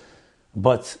released,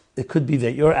 but it could be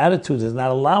that your attitude is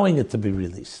not allowing it to be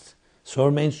released. So it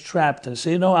remains trapped and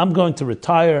say, I'm going to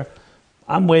retire.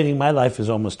 I'm waiting. My life is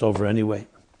almost over anyway.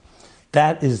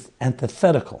 That is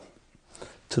antithetical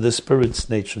to the spirit's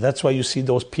nature. That's why you see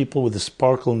those people with the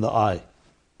sparkle in the eye,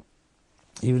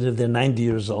 even if they're 90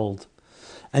 years old.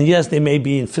 And yes, they may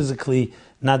be in physically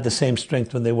not the same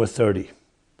strength when they were 30.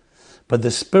 But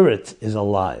the spirit is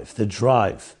alive, the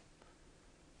drive,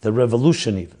 the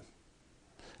revolution even.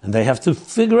 And they have to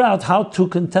figure out how to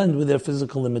contend with their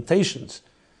physical limitations.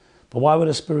 But why would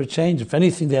a spirit change? If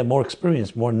anything, they have more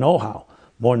experience, more know-how,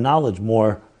 more knowledge,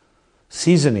 more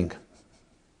seasoning,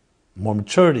 more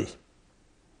maturity.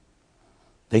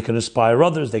 They can inspire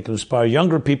others. They can inspire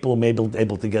younger people who may be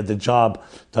able to get the job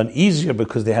done easier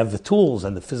because they have the tools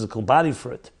and the physical body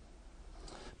for it.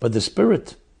 But the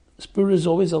spirit is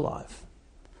always alive,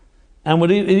 and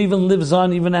it even lives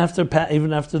on even after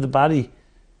the body.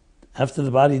 After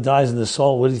the body dies and the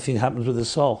soul, what do you think happens with the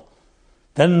soul?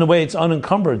 Then in a way it's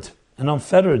unencumbered and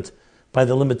unfettered by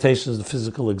the limitations of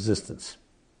physical existence.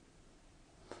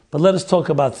 But let us talk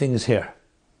about things here,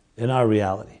 in our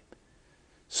reality.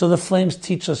 So the flames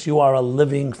teach us you are a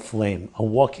living flame, a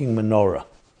walking menorah,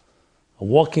 a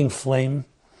walking flame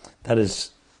that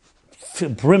is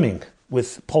brimming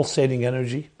with pulsating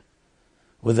energy,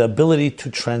 with the ability to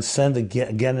transcend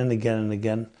again and again and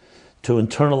again, to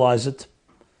internalize it,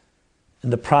 in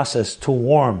the process to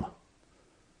warm,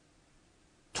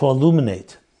 to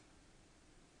illuminate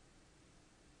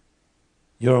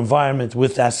your environment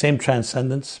with that same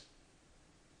transcendence.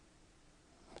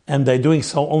 And by doing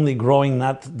so, only growing,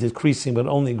 not decreasing, but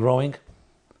only growing.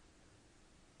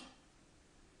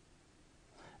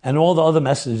 And all the other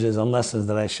messages and lessons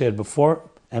that I shared before,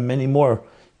 and many more,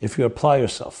 if you apply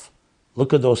yourself,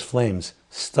 look at those flames,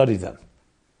 study them,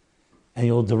 and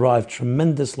you'll derive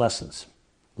tremendous lessons,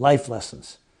 life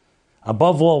lessons.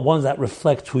 Above all, ones that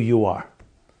reflect who you are.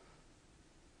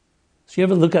 So you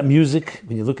ever look at music?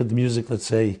 When you look at the music, let's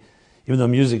say, even though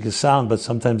music is sound, but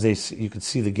sometimes you could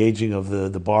see the gauging of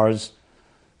the bars,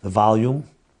 the volume.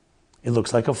 It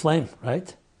looks like a flame,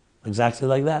 right? Exactly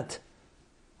like that.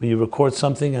 When you record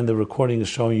something and the recording is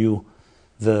showing you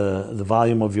the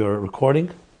volume of your recording,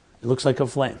 it looks like a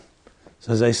flame.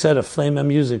 So as I said, a flame and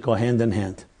music go hand in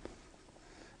hand.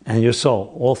 And your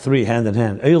soul, all three hand in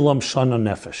hand. Eilam Shana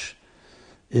Nefesh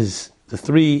is the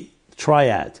three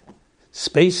triad: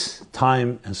 space,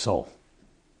 time, and soul.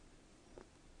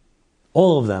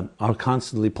 All of them are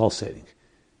constantly pulsating.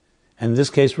 And in this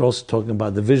case, we're also talking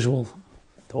about the visual,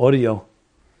 the audio.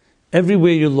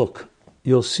 Everywhere you look,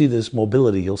 you'll see this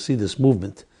mobility, you'll see this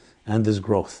movement and this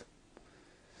growth.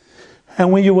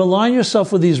 And when you align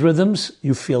yourself with these rhythms,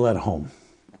 you feel at home.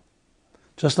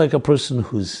 Just like a person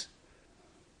who's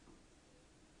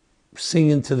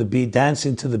singing to the beat,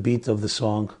 dancing to the beat of the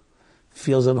song,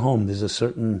 feels at home. There's a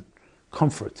certain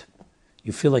comfort.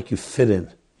 You feel like you fit in,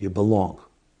 you belong.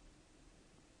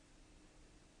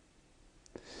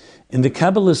 In the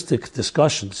Kabbalistic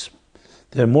discussions,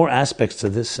 There are more aspects to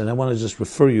this, and I want to just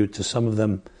refer you to some of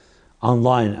them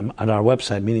online at our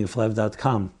website,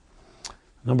 meaningfullife.com.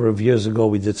 A number of years ago,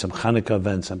 we did some Hanukkah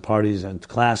events and parties and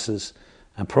classes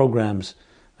and programs.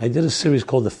 I did a series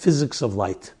called The Physics of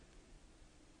Light.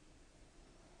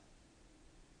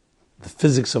 The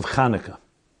Physics of Hanukkah.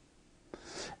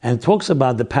 And it talks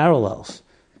about the parallels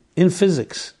in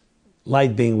physics,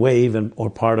 light being wave or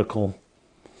particle.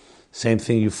 Same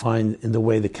thing you find in the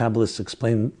way the Kabbalists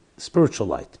explain spiritual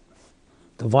light,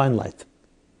 divine light.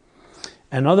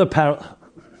 And other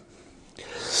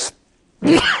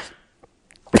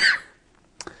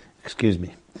excuse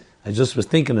me. I just was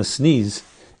thinking a sneeze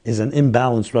is an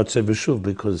imbalanced Ratzeh V'Shuv,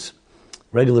 because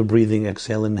regular breathing,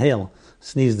 exhale, inhale,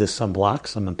 sneeze, there's some block,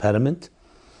 some impediment.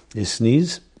 You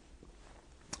sneeze,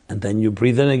 and then you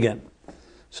breathe in again.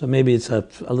 So maybe it's a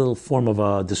little form of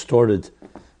a distorted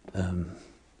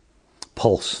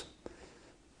pulse,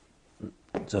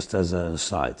 just as an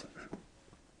aside.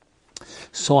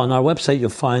 So on our website, you'll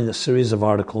find a series of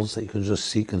articles that you can just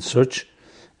seek and search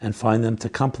and find them to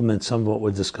complement some of what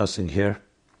we're discussing here.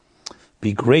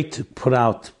 Be great to put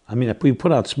out, we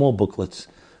put out small booklets,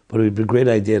 but it would be a great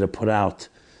idea to put out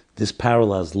these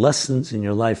parallels, lessons in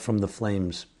your life from the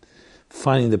flames,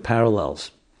 finding the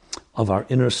parallels of our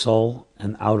inner soul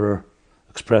and outer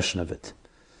expression of it.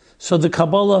 So the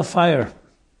Kabbalah fire,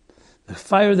 the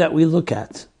fire that we look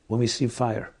at when we see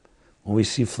fire, when we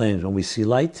see flames, when we see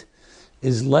light,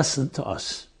 is lesson to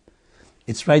us.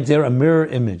 It's right there, a mirror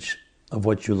image of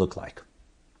what you look like.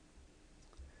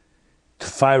 The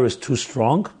fire is too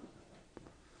strong.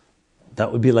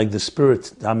 That would be like the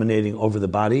spirit dominating over the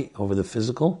body, over the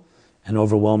physical, and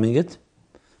overwhelming it.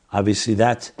 Obviously,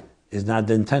 that is not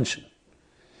the intention.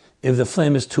 If the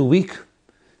flame is too weak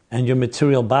and your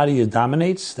material body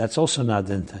dominates, that's also not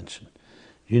the intention.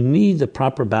 You need the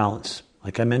proper balance.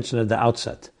 Like I mentioned at the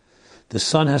outset, the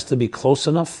sun has to be close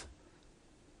enough,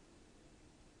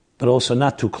 but also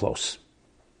not too close,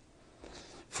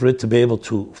 for it to be able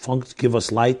to give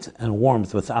us light and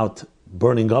warmth without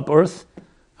burning up earth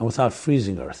and without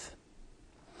freezing earth.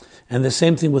 And the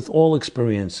same thing with all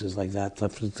experiences like that.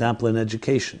 Like for example, in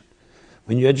education,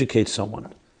 when you educate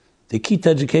someone, the key to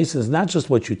education is not just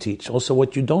what you teach, also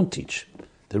what you don't teach,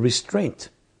 the restraint.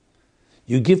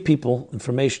 You give people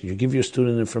information, you give your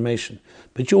student information,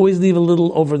 but you always leave a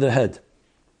little over their head.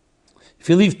 If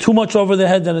you leave too much over their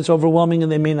head, then it's overwhelming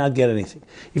and they may not get anything.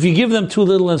 If you give them too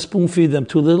little and spoon feed them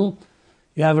too little,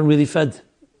 you haven't really fed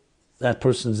that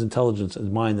person's intelligence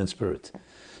and mind and spirit.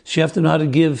 So you have to know how to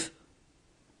give,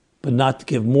 but not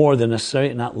give more than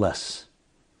necessary, not less.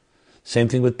 Same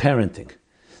thing with parenting.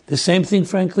 The same thing,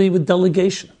 frankly, with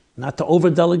delegation. Not to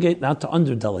over-delegate, not to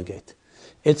under-delegate.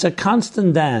 It's a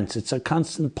constant dance. It's a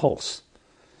constant pulse.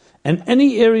 And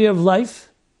any area of life,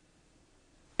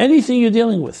 anything you're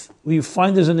dealing with, where you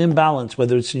find there's an imbalance,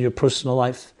 whether it's in your personal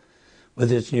life,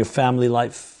 whether it's in your family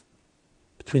life,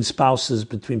 between spouses,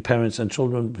 between parents and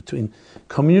children, between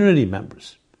community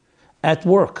members, at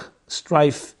work,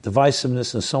 strife,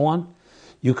 divisiveness, and so on,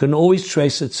 you can always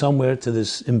trace it somewhere to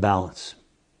this imbalance.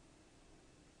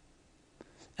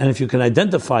 And if you can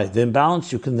identify the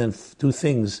imbalance, you can then do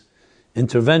things,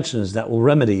 interventions that will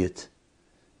remedy it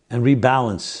and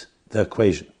rebalance the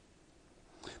equation.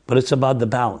 But it's about the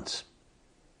balance.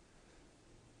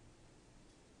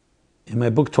 In my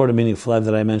book, Toward a Meaningful Life,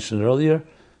 that I mentioned earlier,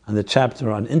 on the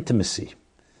chapter on intimacy,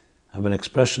 I have an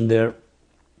expression there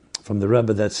from the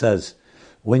Rebbe that says,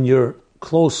 when you're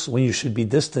close, when you should be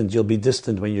distant, you'll be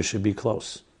distant when you should be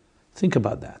close. Think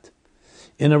about that.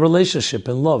 In a relationship,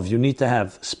 in love, you need to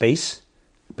have space,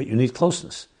 but you need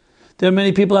closeness. There are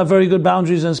many people who have very good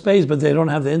boundaries and space, but they don't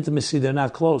have the intimacy, they're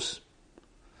not close.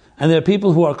 And there are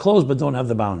people who are close but don't have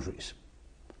the boundaries.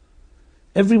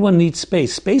 Everyone needs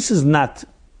space. Space is not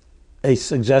a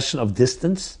suggestion of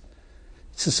distance.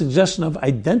 It's a suggestion of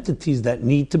identities that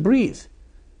need to breathe.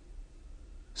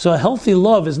 So a healthy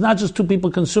love is not just two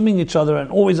people consuming each other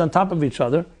and always on top of each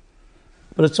other,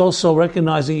 but it's also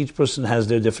recognizing each person has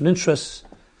their different interests.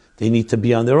 They need to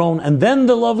be on their own, and then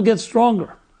the love gets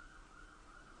stronger.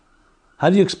 How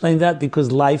do you explain that?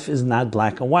 Because life is not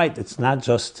black and white. It's not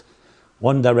just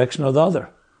one direction or the other.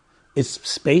 It's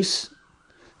space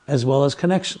as well as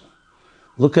connection.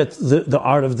 Look at the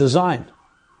art of design.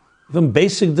 Even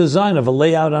basic design of a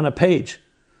layout on a page.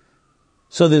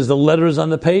 So there's the letters on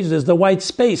the page, there's the white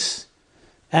space.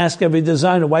 Ask every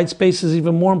designer, white space is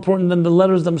even more important than the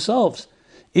letters themselves.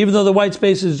 Even though the white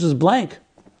space is just blank.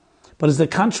 But it's the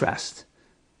contrast.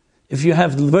 If you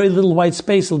have very little white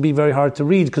space, it'll be very hard to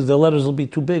read because the letters will be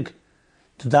too big.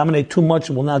 To dominate too much,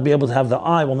 will not be able to have the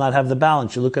eye, will not have the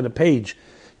balance. You look at a page,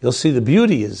 you'll see the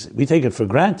beauty is, we take it for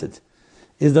granted.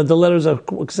 is that the letters are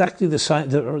exactly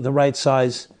the right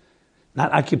size,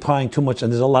 not occupying too much,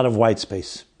 and there's a lot of white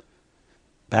space,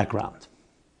 background.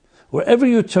 Wherever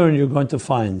you turn, you're going to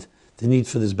find the need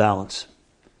for this balance.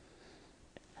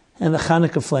 And the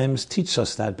Hanukkah flames teach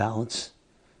us that balance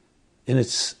in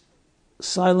its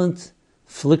silent,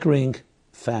 flickering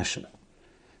fashion,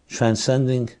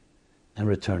 transcending and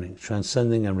returning,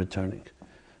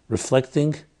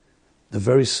 reflecting the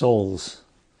very soul's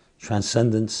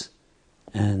transcendence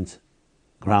and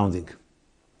grounding.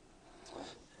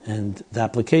 And the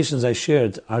applications I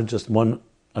shared are just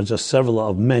several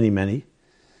of many, many.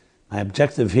 My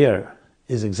objective here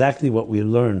is exactly what we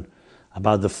learn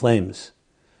about the flames,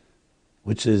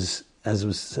 which is, as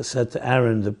was said to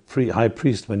Aaron, the high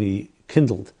priest, when he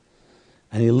kindled,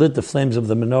 and he lit the flames of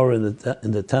the menorah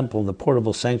in the temple, the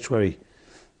portable sanctuary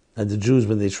that the Jews,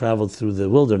 when they traveled through the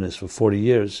wilderness for 40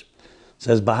 years,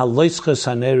 says, "Bahaloischa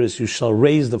saneris, you shall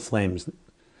raise the flames."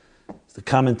 The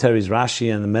commentaries,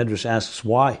 Rashi and the Medrash asks,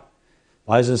 why?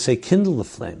 Why does it say kindle the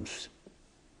flames?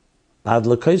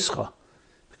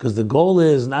 Because the goal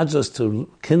is not just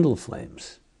to kindle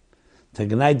flames, to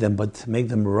ignite them, but to make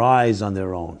them rise on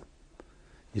their own.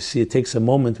 You see, it takes a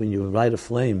moment when you light a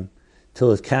flame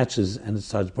till it catches and it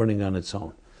starts burning on its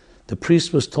own. The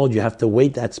priest was told you have to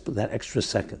wait that extra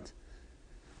second.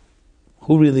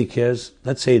 Who really cares?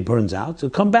 Let's say it burns out, so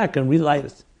come back and relight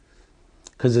it.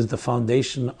 Because it's the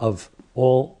foundation of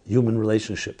all human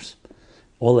relationships,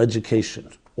 all education,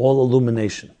 all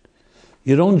illumination.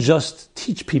 You don't just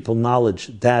teach people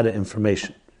knowledge, data,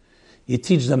 information. You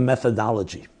teach them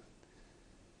methodology.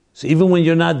 So even when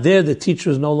you're not there, the teacher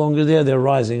is no longer there, they're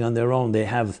rising on their own. They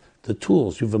have the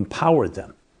tools, you've empowered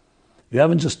them. You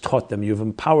haven't just taught them, you've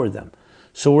empowered them.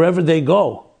 So wherever they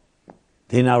go,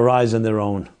 they now rise on their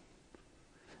own.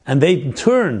 And they in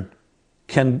turn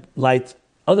can light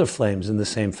other flames in the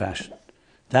same fashion.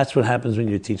 That's what happens when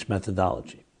you teach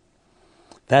methodology.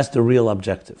 That's the real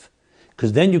objective.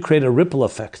 Because then you create a ripple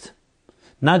effect,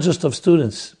 not just of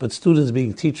students, but students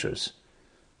being teachers,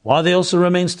 while they also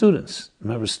remain students.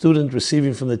 Remember, student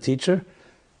receiving from the teacher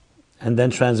and then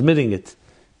transmitting it.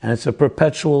 And it's a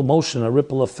perpetual motion, a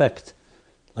ripple effect,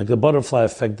 like the butterfly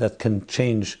effect that can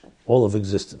change all of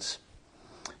existence.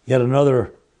 Yet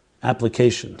another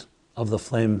application of the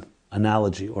flame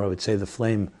analogy, or I would say the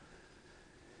flame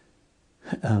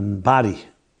body,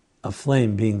 of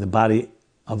flame being the body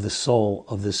of the soul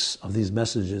of these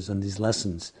messages and these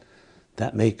lessons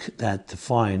that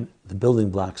define the building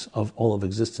blocks of all of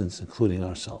existence, including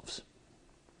ourselves.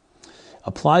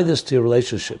 Apply this to your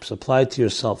relationships, apply it to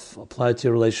yourself, apply it to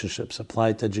your relationships, apply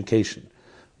it to education.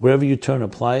 Wherever you turn,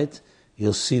 apply it,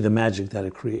 you'll see the magic that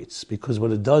it creates. Because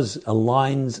what it does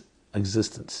aligns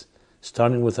existence,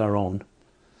 starting with our own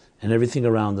and everything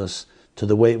around us, to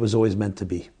the way it was always meant to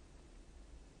be.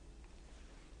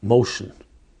 Motion,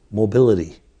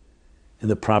 mobility, in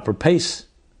the proper pace,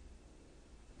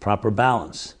 proper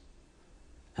balance.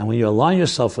 And when you align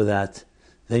yourself with that,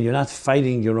 then you're not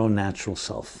fighting your own natural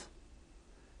self.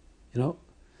 You know,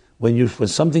 when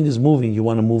something is moving, you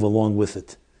want to move along with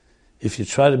it. If you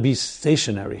try to be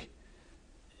stationary,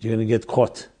 you're going to get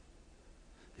caught.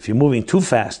 If you're moving too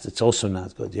fast, it's also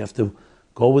not good. You have to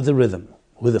go with the rhythm,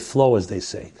 with the flow, as they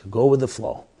say. Go with the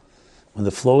flow. When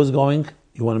the flow is going,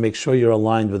 you want to make sure you're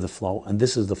aligned with the flow, and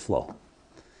this is the flow,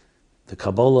 the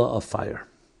Kabbalah of fire.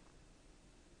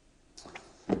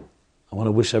 I want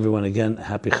to wish everyone again a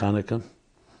happy Hanukkah.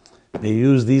 May you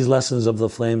use these lessons of the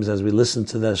flames as we listen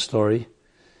to their story,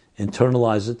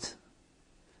 internalize it,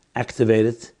 activate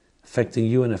it, affecting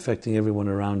you and affecting everyone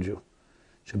around you.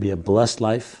 It should be a blessed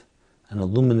life, an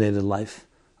illuminated life,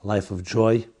 a life of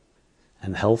joy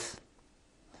and health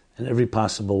in every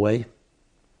possible way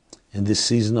in this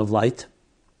season of light,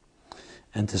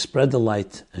 and to spread the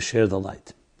light and share the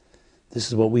light. This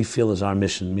is what we feel is our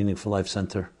mission, Meaningful Life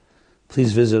Center.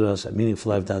 Please visit us at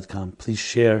meaningfullife.com. Please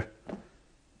share.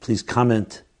 Please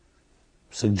comment.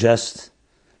 Suggest.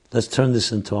 Let's turn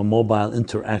this into a mobile,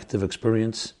 interactive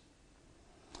experience.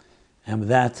 And with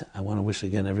that, I want to wish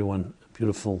again everyone a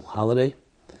beautiful holiday.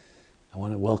 I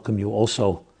want to welcome you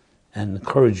also and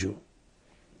encourage you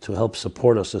to help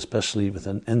support us, especially with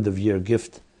an end-of-year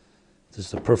gift. This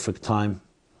is the perfect time.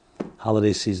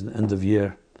 Holiday season, end of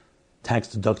year,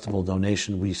 tax-deductible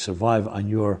donation. We survive on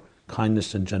your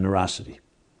kindness and generosity.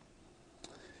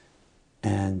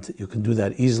 And you can do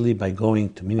that easily by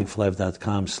going to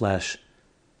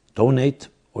meaningfullife.com/donate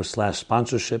or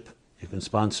 /sponsorship. You can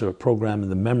sponsor a program in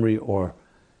the memory or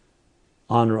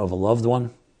honor of a loved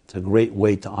one. It's a great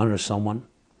way to honor someone.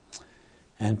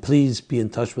 And please be in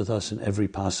touch with us in every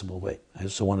possible way. I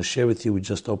also want to share with you, we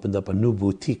just opened up a new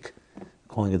boutique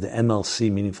calling it the MLC,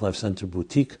 Meaningful Life Center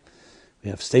Boutique. We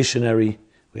have stationery.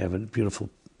 We have a beautiful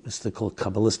mystical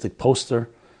Kabbalistic poster,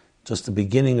 just the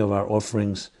beginning of our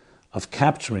offerings of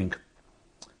capturing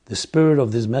the spirit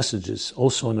of these messages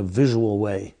also in a visual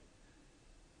way.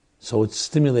 So it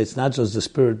stimulates not just the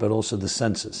spirit, but also the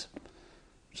senses,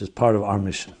 which is part of our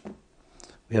mission.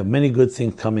 We have many good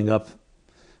things coming up,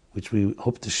 which we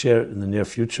hope to share in the near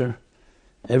future.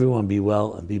 Everyone be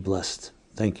well and be blessed.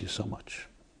 Thank you so much.